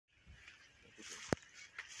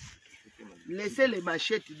Laissez les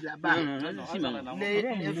machettes là-bas.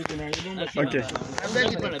 Ok.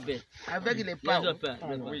 Avec les pains.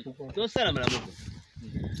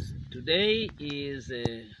 Today is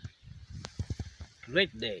a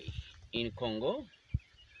great day in Congo.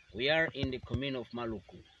 We are in the commune of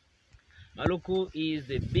Maluku. Maluku is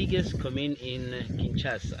the biggest commune in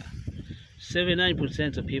Kinshasa.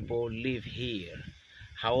 79% of people live here.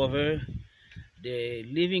 However, the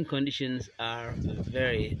living conditions are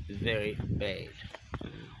very, very bad.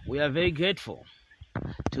 We are very grateful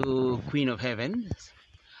to Queen of Heavens,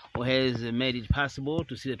 who has made it possible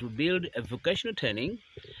to see that we build a vocational training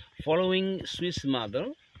following Swiss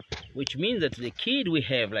model, which means that the kid we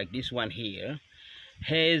have, like this one here,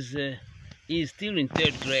 is still in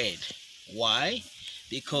 3rd grade. Why?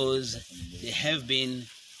 Because they have been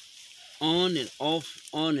on and off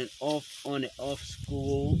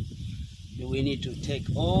school. We need to take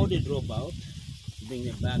all the dropout, bring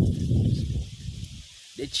them back to school.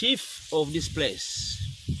 The chief of this place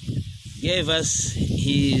gave us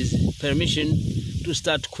his permission to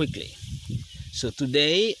start quickly. So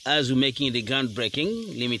today, as we're making the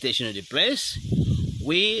groundbreaking limitation of the place,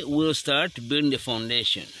 we will start building the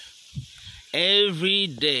foundation. Every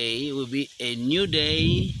day will be a new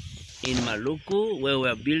day in Maluku, where we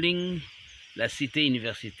are building la cité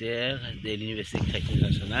universitaire de l'Université Chrétienne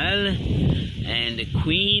Nationale and the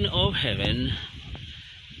Queen of Heaven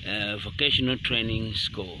vocational training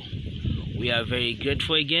school. We are very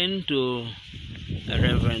grateful again to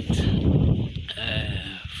Reverend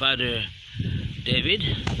Father David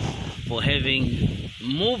for having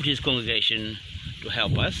moved his congregation to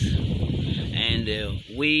help us, and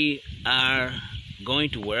we are going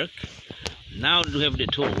to work. Now that we have the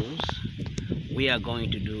tools, we are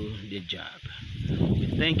going to do the job. We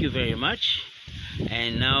thank you very much,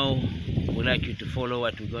 and now we'd like you to follow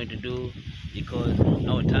what we're going to do, because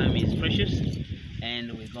our time is precious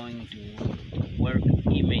and we're going to work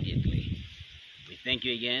immediately. We thank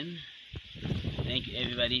you again. Thank you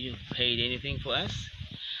everybody who paid anything for us,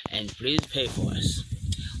 and please pay for us.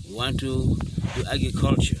 We want to do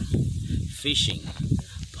agriculture, fishing,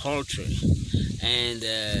 poultry, and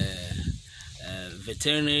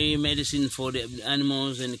veterinary medicine for the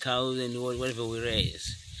animals and cows and whatever we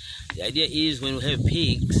raise. The idea is, when we have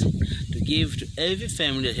pigs, to give to every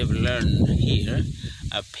family that have learned here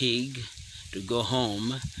a pig to go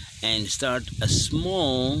home and start a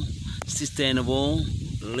small, sustainable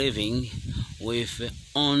living with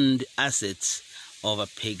owned assets of a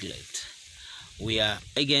piglet. We are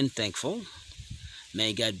again thankful.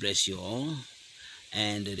 May God bless you all.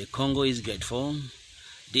 And the Congo is grateful.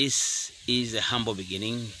 This is a humble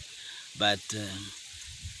beginning, but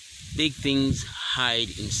big things hide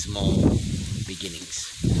in small beginnings.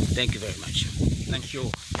 Thank you very much. Thank you.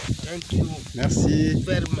 Thank you. Merci.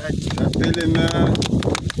 Very much. Tapez les mains.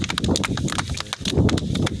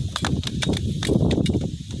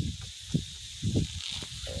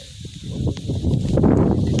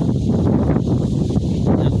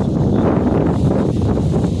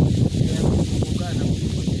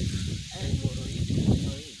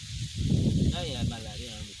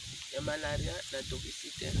 Malaria na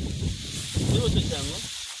toxicité.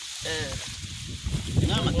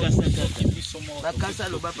 Makasa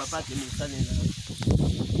loba papa ke musalela.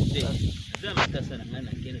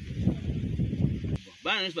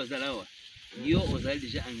 Bana n'est pas là. Yo ozali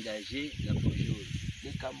déjà engagé la projet.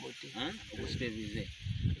 Les Cambote. Hein? Pour superviser.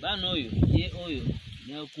 Bana oyo, ye oyo,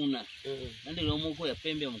 nya kuna. Nande lo moko ya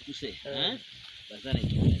pembe mukuse, hein? Bazana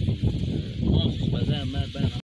ki. Non, bazana bana